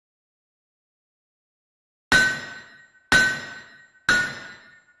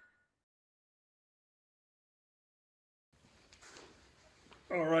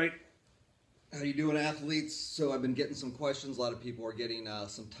All right, how you doing, athletes? So I've been getting some questions. A lot of people are getting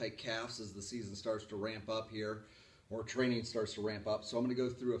some tight calves as the season starts to ramp up here, or training starts to ramp up. So I'm going to go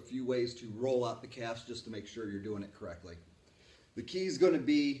through a few ways to roll out the calves just to make sure you're doing it correctly. The key is going to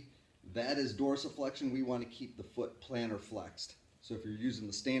be, that is dorsiflexion. We want to keep the foot plantar flexed. So if you're using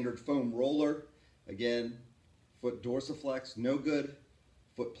the standard foam roller, again, foot dorsiflex, no good.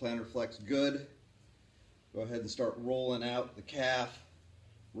 Foot plantar flex, good. Go ahead and start rolling out the calf,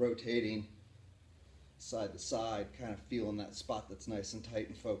 rotating side to side, kind of feeling that spot that's nice and tight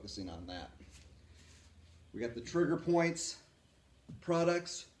and focusing on that. We got the trigger points,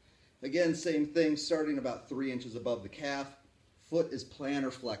 products. Again, same thing, starting about 3 inches above the calf. Foot is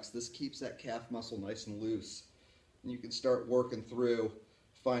plantar flex. This keeps that calf muscle nice and loose. And you can start working through,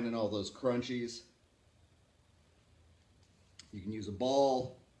 finding all those crunchies. You can use a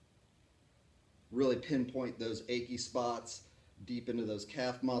ball, really pinpoint those achy spots deep into those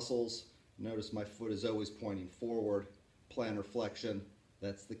calf muscles. Notice my foot is always pointing forward, plantar flexion.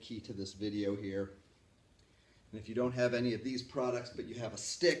 That's the key to this video here. And if you don't have any of these products, but you have a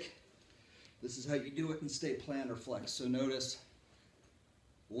stick, this is how you do it and stay plantar flex. So notice,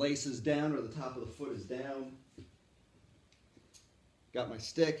 lace is down, or the top of the foot is down. Got my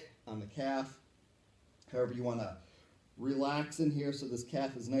stick on the calf. However you want to relax in here so this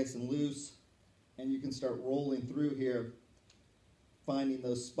calf is nice and loose. And you can start rolling through here, finding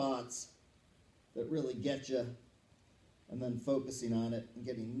those spots that really get you, and then focusing on it and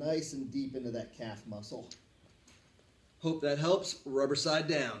getting nice and deep into that calf muscle. Hope that helps. Rubber side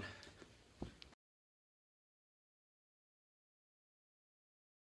down.